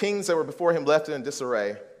the kings that were before him left it in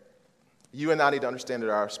disarray. You and I need to understand that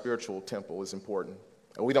our spiritual temple is important,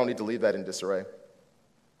 and we don't need to leave that in disarray.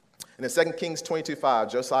 And in 2 Kings 22:5,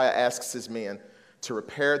 Josiah asks his men to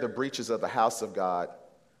repair the breaches of the house of God.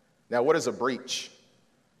 Now, what is a breach?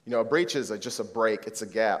 A breach is just a break. It's a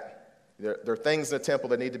gap. There are things in the temple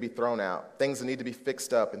that need to be thrown out, things that need to be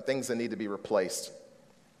fixed up, and things that need to be replaced.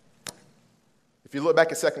 If you look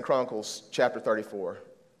back at 2 Chronicles chapter 34,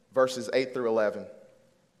 verses 8 through 11,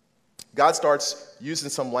 God starts using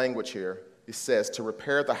some language here. He says, to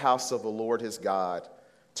repair the house of the Lord his God,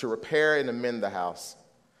 to repair and amend the house.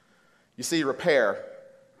 You see, repair,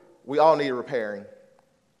 we all need repairing.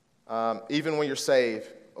 Even when you're saved,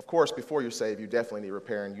 of course, before you're saved, you definitely need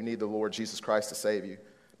repairing. You need the Lord Jesus Christ to save you.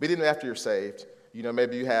 But even after you're saved,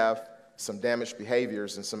 maybe you have some damaged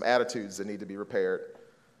behaviors and some attitudes that need to be repaired.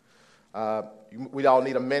 We all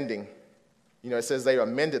need amending. It says they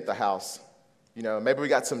amended the house. Maybe we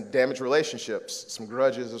got some damaged relationships, some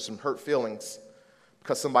grudges or some hurt feelings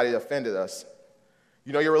because somebody offended us.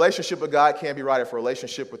 Your relationship with God can't be right if a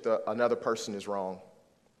relationship with another person is wrong.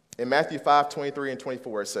 In Matthew 5:23 and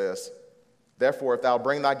 24, it says, "Therefore, if thou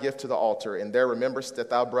bring thy gift to the altar, and there rememberest that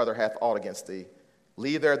thy brother hath aught against thee,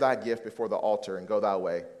 leave there thy gift before the altar, and go thy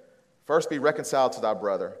way. First be reconciled to thy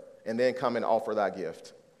brother, and then come and offer thy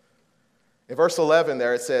gift." In verse 11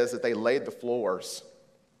 there, it says that they laid the floors.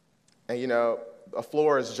 And, a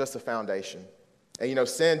floor is just a foundation. And,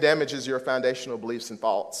 sin damages your foundational beliefs and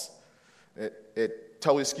thoughts. It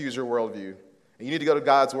totally skews your worldview. And you need to go to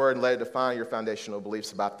God's word and let it define your foundational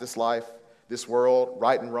beliefs about this life, this world,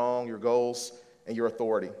 right and wrong, your goals, and your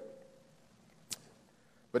authority.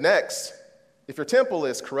 But next, if your temple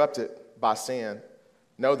is corrupted by sin,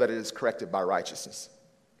 know that it is corrected by righteousness.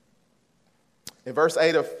 In verse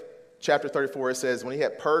 8 of chapter 34, it says, when he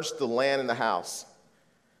had purged the land and the house.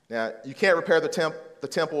 Now, you can't repair the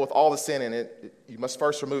temple with all the sin in it. You must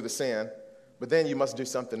first remove the sin, but then you must do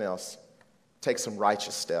something else. Take some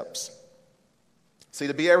righteous steps. See,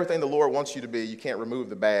 to be everything the Lord wants you to be, you can't remove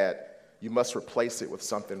the bad. You must replace it with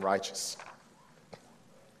something righteous.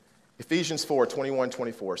 Ephesians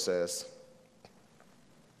 4:21-24 says,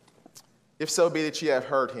 if so be that ye have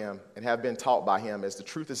heard him and have been taught by him, as the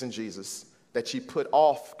truth is in Jesus, that ye put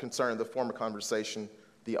off concerning the former conversation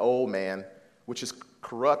the old man, which is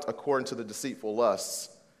corrupt according to the deceitful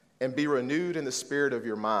lusts, and be renewed in the spirit of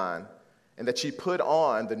your mind, and that ye put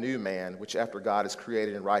on the new man, which after God is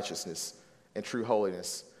created in righteousness and true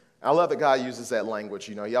holiness. And I love that God uses that language.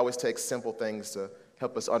 You know, he always takes simple things to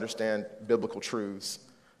help us understand biblical truths.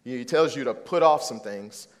 He tells you to put off some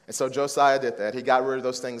things. And so Josiah did that. He got rid of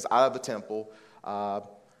those things out of the temple,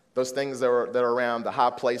 those things that are around the high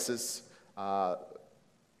places,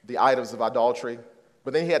 the items of idolatry.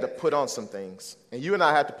 But then he had to put on some things. And you and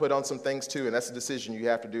I have to put on some things too, and that's a decision you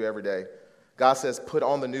have to do every day. God says, put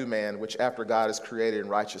on the new man, which after God is created in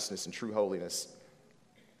righteousness and true holiness.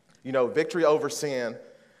 You know, victory over sin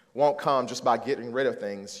won't come just by getting rid of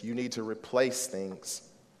things. You need to replace things.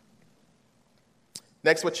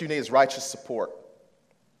 Next, what you need is righteous support.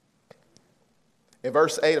 In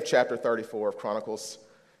verse 8 of chapter 34 of Chronicles,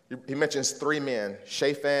 he mentions three men,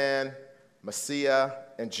 Shaphan, Maaseiah,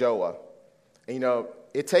 and Joah. And, you know,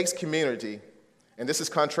 it takes community, and this is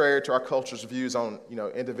contrary to our culture's views on,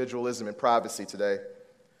 individualism and privacy today.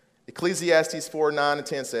 Ecclesiastes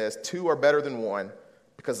 4:9-10 says, 2 are better than one,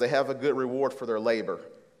 because they have a good reward for their labor.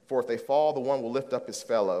 For if they fall, the one will lift up his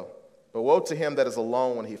fellow. But woe to him that is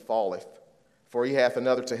alone when he falleth, for he hath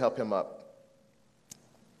another to help him up.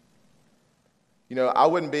 You know, I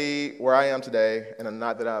wouldn't be where I am today, and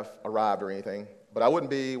not that I've arrived or anything, but I wouldn't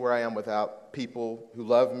be where I am without people who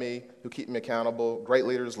love me, who keep me accountable, great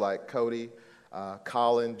leaders like Cody,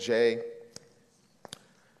 Colin, Jay,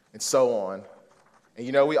 and so on. And,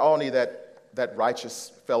 you know, we all need that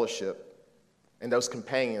righteous fellowship and those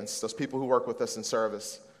companions, those people who work with us in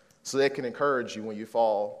service, so they can encourage you when you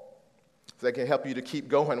fall, so they can help you to keep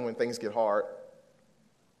going when things get hard.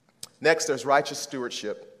 Next, there's righteous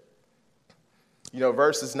stewardship. You know,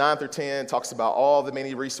 verses 9-10 talks about all the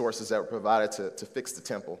many resources that were provided to fix the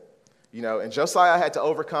temple. You know, and Josiah had to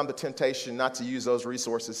overcome the temptation not to use those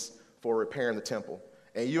resources for repairing the temple.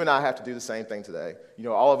 And you and I have to do the same thing today. You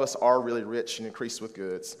know, all of us are really rich and increased with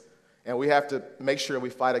goods. And we have to make sure we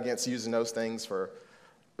fight against using those things for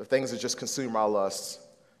the things that just consume our lusts.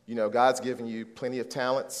 You know, God's given you plenty of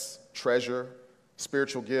talents, treasure,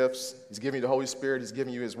 spiritual gifts. He's given you the Holy Spirit. He's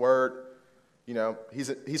given you his word. You know,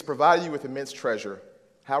 he's provided you with immense treasure.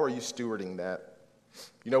 How are you stewarding that?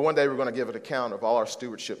 You know, one day we're going to give an account of all our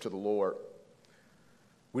stewardship to the Lord.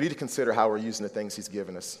 We need to consider how we're using the things he's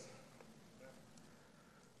given us.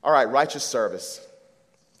 All right, righteous service.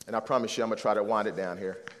 And I promise you I'm going to try to wind it down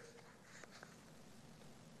here.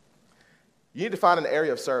 You need to find an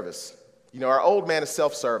area of service. You know, our old man is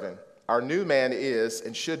self-serving. Our new man is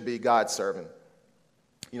and should be God's servant.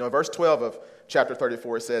 You know, in verse 12 of chapter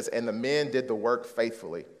 34, it says, and the men did the work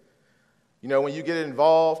faithfully. You know, when you get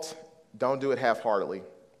involved, don't do it half-heartedly.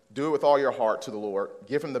 Do it with all your heart to the Lord.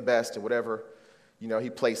 Give him the best in whatever, he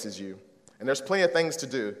places you. And there's plenty of things to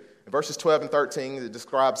do. In verses 12 and 13, it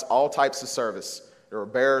describes all types of service. There are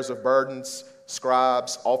bearers of burdens,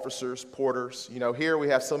 scribes, officers, porters. You know, here we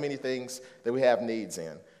have so many things that we have needs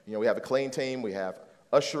in. You know, we have a clean team, we have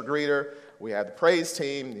usher greeter, we have the praise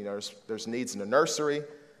team, you know, there's needs in the nursery.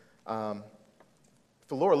 If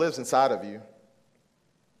the Lord lives inside of you,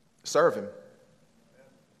 serve him.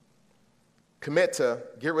 Commit to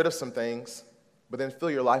get rid of some things, but then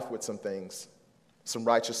fill your life with some things, some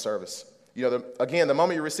righteous service. You know, the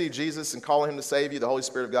moment you receive Jesus and calling him to save you, the Holy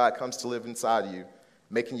Spirit of God comes to live inside of you,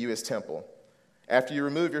 making you his temple. After you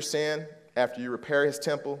remove your sin, after you repair his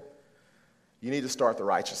temple, you need to start the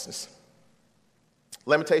righteousness.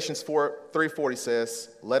 Lamentations 3:40 says,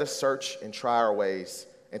 let us search and try our ways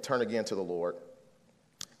and turn again to the Lord.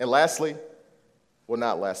 And lastly,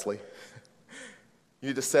 you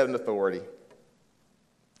need to set an authority.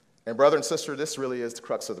 And brother and sister, this really is the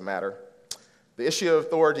crux of the matter. The issue of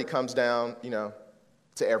authority comes down,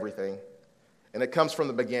 to everything. And it comes from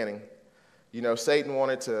the beginning. You know, Satan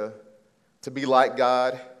wanted to be like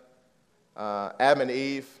God. Adam and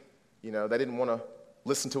Eve, they didn't want to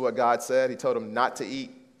listen to what God said. He told them not to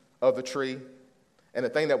eat of the tree. And the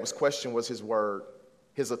thing that was questioned was his word,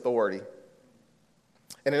 his authority.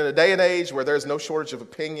 And in a day and age where there's no shortage of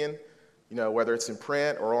opinion, whether it's in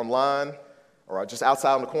print or online or just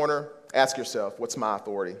outside on the corner, ask yourself, what's my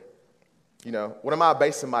authority? What am I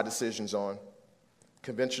basing my decisions on?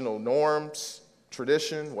 Conventional norms,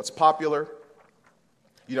 tradition, what's popular?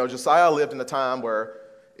 Josiah lived in a time where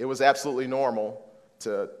it was absolutely normal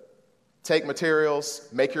to take materials,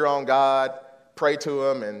 make your own God, pray to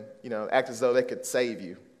them, and, act as though they could save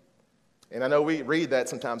you. And I know we read that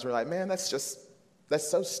sometimes, we're like, man, that's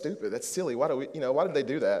so stupid. That's silly. Why did they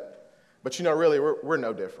do that? But, really, we're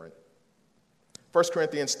no different. 1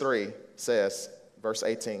 Corinthians 3 says, verse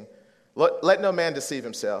 18, let no man deceive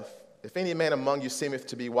himself. If any man among you seemeth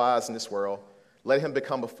to be wise in this world, let him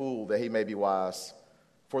become a fool that he may be wise.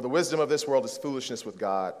 For the wisdom of this world is foolishness with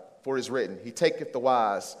God. For it is written, he taketh the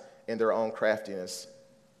wise in their own craftiness.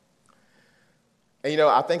 And,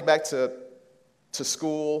 I think back to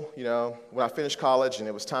school, when I finished college and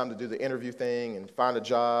it was time to do the interview thing and find a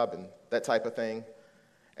job and that type of thing.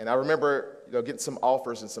 And I remember, getting some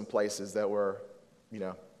offers in some places that were,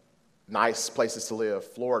 nice places to live,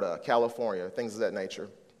 Florida, California, things of that nature.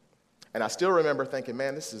 And I still remember thinking,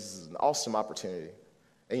 man, this is an awesome opportunity.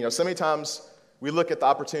 And, so many times we look at the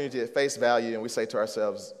opportunity at face value and we say to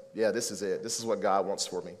ourselves, yeah, this is it. This is what God wants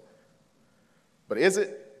for me. But is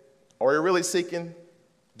it? Are we really seeking?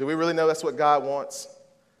 Do we really know that's what God wants?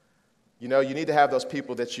 You need to have those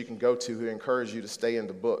people that you can go to who encourage you to stay in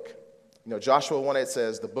the book. Joshua 1:8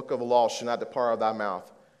 says, the book of the law shall not depart out of thy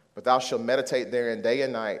mouth, but thou shalt meditate therein day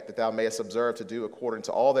and night, that thou mayest observe to do according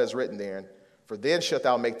to all that is written therein. For then shalt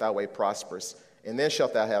thou make thy way prosperous, and then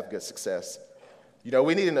shalt thou have good success.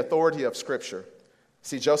 We need an authority of Scripture.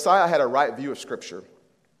 See, Josiah had a right view of Scripture.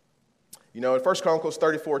 In 1 Chronicles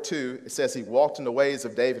 34:2, it says he walked in the ways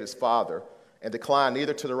of David his father and declined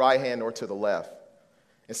neither to the right hand nor to the left.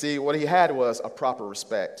 And see, what he had was a proper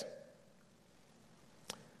respect.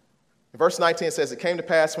 In verse 19, it says, it came to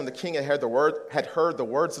pass when the king had heard the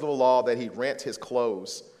words of the law that he rent his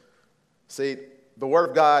clothes. See, the word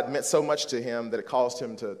of God meant so much to him that it caused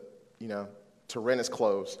him to rent his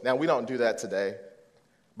clothes. Now, we don't do that today.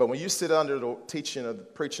 But when you sit under the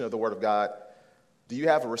preaching of the word of God, do you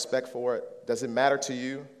have a respect for it? Does it matter to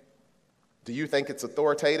you? Do you think it's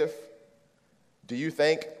authoritative? Do you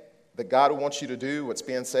think that God wants you to do what's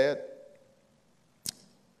being said?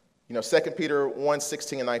 2 Peter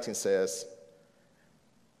 1:16 and 19 says,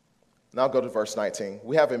 and I'll go to verse 19.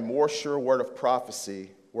 We have a more sure word of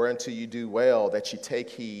prophecy, whereunto you do well that ye take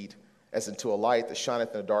heed, as unto a light that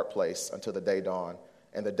shineth in a dark place until the day dawn,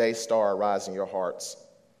 and the day star arise in your hearts.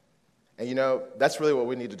 And that's really what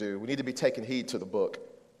we need to do. We need to be taking heed to the book.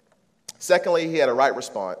 Secondly, he had a right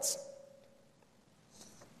response.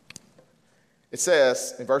 It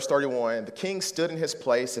says in verse 31, the king stood in his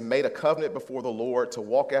place and made a covenant before the Lord to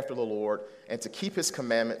walk after the Lord and to keep his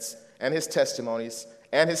commandments and his testimonies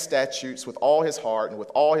and his statutes with all his heart and with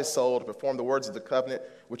all his soul, to perform the words of the covenant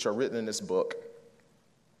which are written in this book.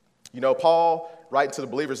 Paul, writing to the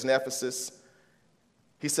believers in Ephesus,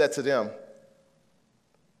 he said to them,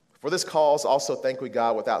 for this cause also thank we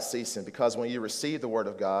God without ceasing, because when you received the word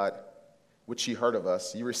of God, which ye heard of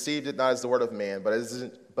us, you received it not as the word of man, but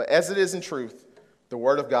as it is in truth, the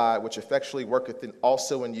word of God, which effectually worketh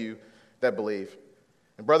also in you that believe.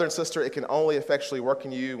 And brother and sister, it can only effectually work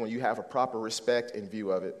in you when you have a proper respect and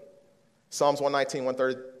view of it. Psalms 119,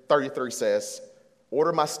 133 says,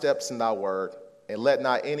 order my steps in thy word, and let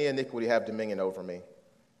not any iniquity have dominion over me.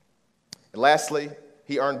 And lastly,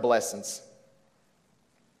 he earned blessings.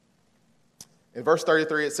 In verse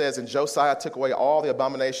 33, it says, and Josiah took away all the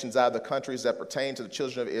abominations out of the countries that pertained to the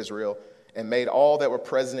children of Israel, and made all that were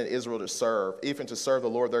present in Israel to serve, even to serve the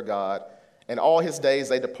Lord their God. And all his days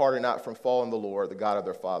they departed not from following the Lord, the God of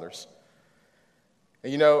their fathers.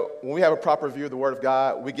 And when we have a proper view of the word of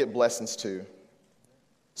God, we get blessings too.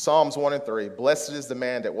 Psalms 1 and 3, blessed is the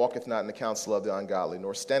man that walketh not in the counsel of the ungodly,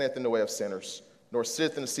 nor standeth in the way of sinners, nor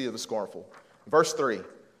sitteth in the seat of the scornful. Verse 3,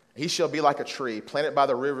 he shall be like a tree planted by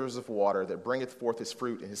the rivers of water, that bringeth forth his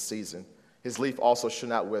fruit in his season. His leaf also shall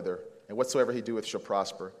not wither, and whatsoever he doeth shall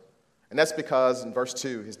prosper. And that's because, in verse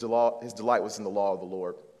 2, his delight was in the law of the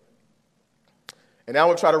Lord. And now I'm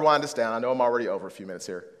going to try to wind this down. I know I'm already over a few minutes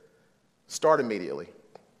here. Start immediately.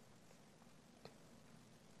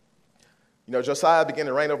 Josiah began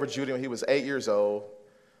to reign over Judah when he was 8 years old,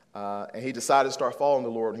 and he decided to start following the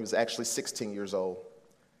Lord when he was actually 16 years old.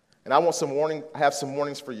 And I have some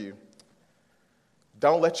warnings for you.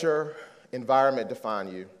 Don't let your environment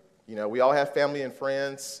define you. We all have family and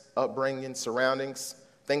friends, upbringing, surroundings,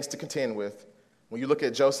 things to contend with. When you look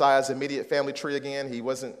at Josiah's immediate family tree again, he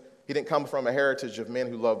didn't come from a heritage of men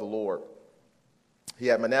who loved the Lord. He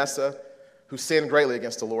had Manasseh, who sinned greatly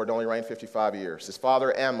against the Lord, only reigned 55 years. His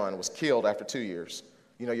father, Ammon, was killed after 2 years.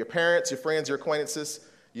 Your parents, your friends, your acquaintances,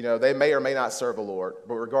 You know, they may or may not serve the Lord,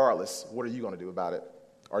 but regardless, what are you going to do about it?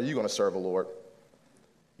 Are you going to serve the Lord?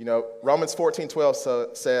 You know, Romans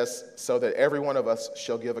 14:12 says, so that every one of us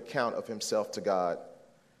shall give account of himself to God.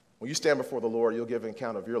 When you stand before the Lord, you'll give an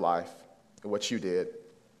account of your life and what you did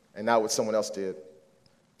and not what someone else did.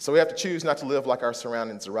 So we have to choose not to live like our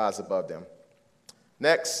surroundings or rise above them.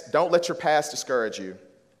 Next, don't let your past discourage you.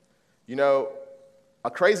 You know, a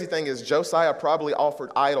crazy thing is Josiah probably offered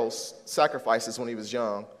idols sacrifices when he was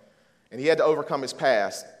young, and he had to overcome his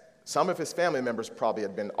past. Some of his family members probably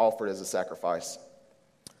had been offered as a sacrifice.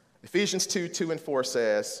 Ephesians 2:2-4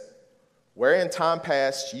 says, wherein time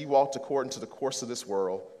past ye walked according to the course of this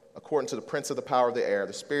world, according to the prince of the power of the air,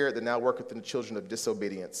 the spirit that now worketh in the children of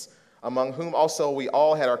disobedience, among whom also we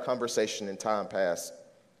all had our conversation in time past.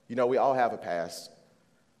 You know, we all have a past.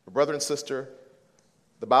 But brother and sister,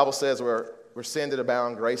 the Bible says where sin did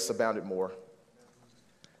abound, grace abounded more.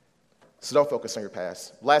 So don't focus on your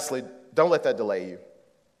past. Lastly, don't let that delay you.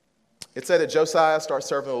 It said that Josiah started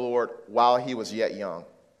serving the Lord while he was yet young.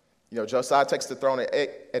 You know, Josiah takes the throne at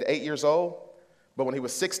 8 years old, but when he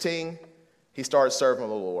was 16, he started serving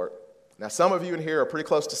the Lord. Now, some of you in here are pretty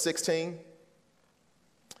close to 16,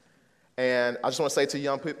 and I just want to say to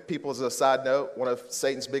young people as a side note, one of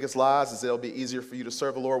Satan's biggest lies is that it'll be easier for you to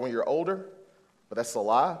serve the Lord when you're older, but that's a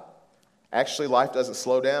lie. Actually, life doesn't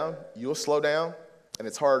slow down. You'll slow down, and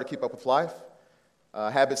it's harder to keep up with life.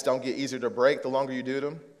 Habits don't get easier to break the longer you do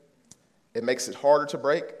them. It makes it harder to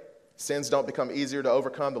break. Sins don't become easier to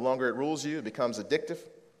overcome the longer it rules you. It becomes addictive.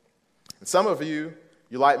 And some of you,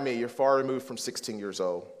 you're like me, you're far removed from 16 years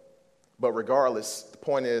old. But regardless, the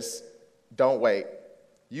point is, don't wait.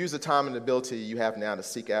 Use the time and ability you have now to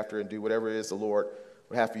seek after and do whatever it is the Lord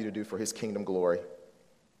would have for you to do for his kingdom glory.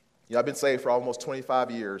 You know, I've been saved for almost 25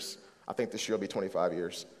 years. I think this year will be 25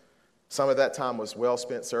 years. Some of that time was well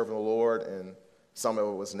spent serving the Lord, and some of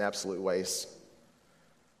it was an absolute waste.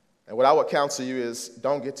 And what I would counsel you is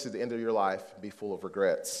don't get to the end of your life and be full of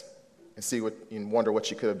regrets and wonder what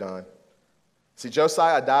you could have done. See,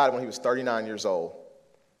 Josiah died when he was 39 years old.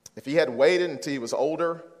 If he had waited until he was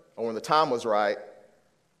older or when the time was right,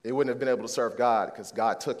 he wouldn't have been able to serve God because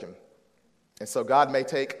God took him. And so God may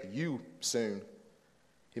take you soon.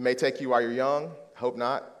 He may take you while you're young. Hope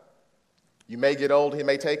not. You may get old, he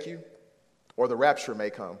may take you, or the rapture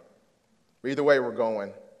may come. Either way, we're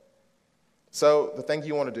going. So the thing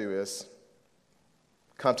you want to do is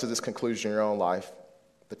come to this conclusion in your own life.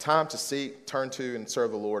 The time to seek, turn to, and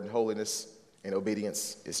serve the Lord in holiness and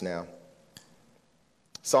obedience is now.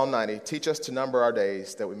 Psalm 90, teach us to number our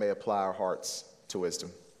days that we may apply our hearts to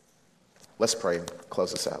wisdom. Let's pray and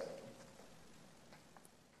close this out.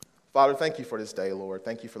 Father, thank you for this day, Lord.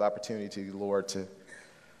 Thank you for the opportunity, Lord,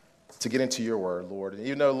 to get into your word, Lord. And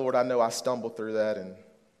even though, Lord, I know I stumbled through that and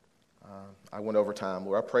I went over time,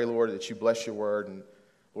 Lord. I pray, Lord, that you bless your word. And,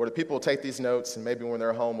 Lord, if people will take these notes and maybe when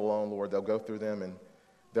they're home alone, Lord, they'll go through them and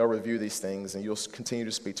they'll review these things and you'll continue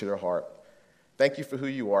to speak to their heart. Thank you for who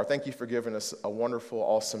you are. Thank you for giving us a wonderful,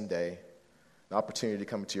 awesome day, an opportunity to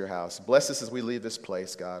come into your house. Bless us as we leave this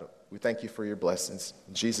place, God. We thank you for your blessings.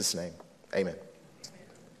 In Jesus' name, amen.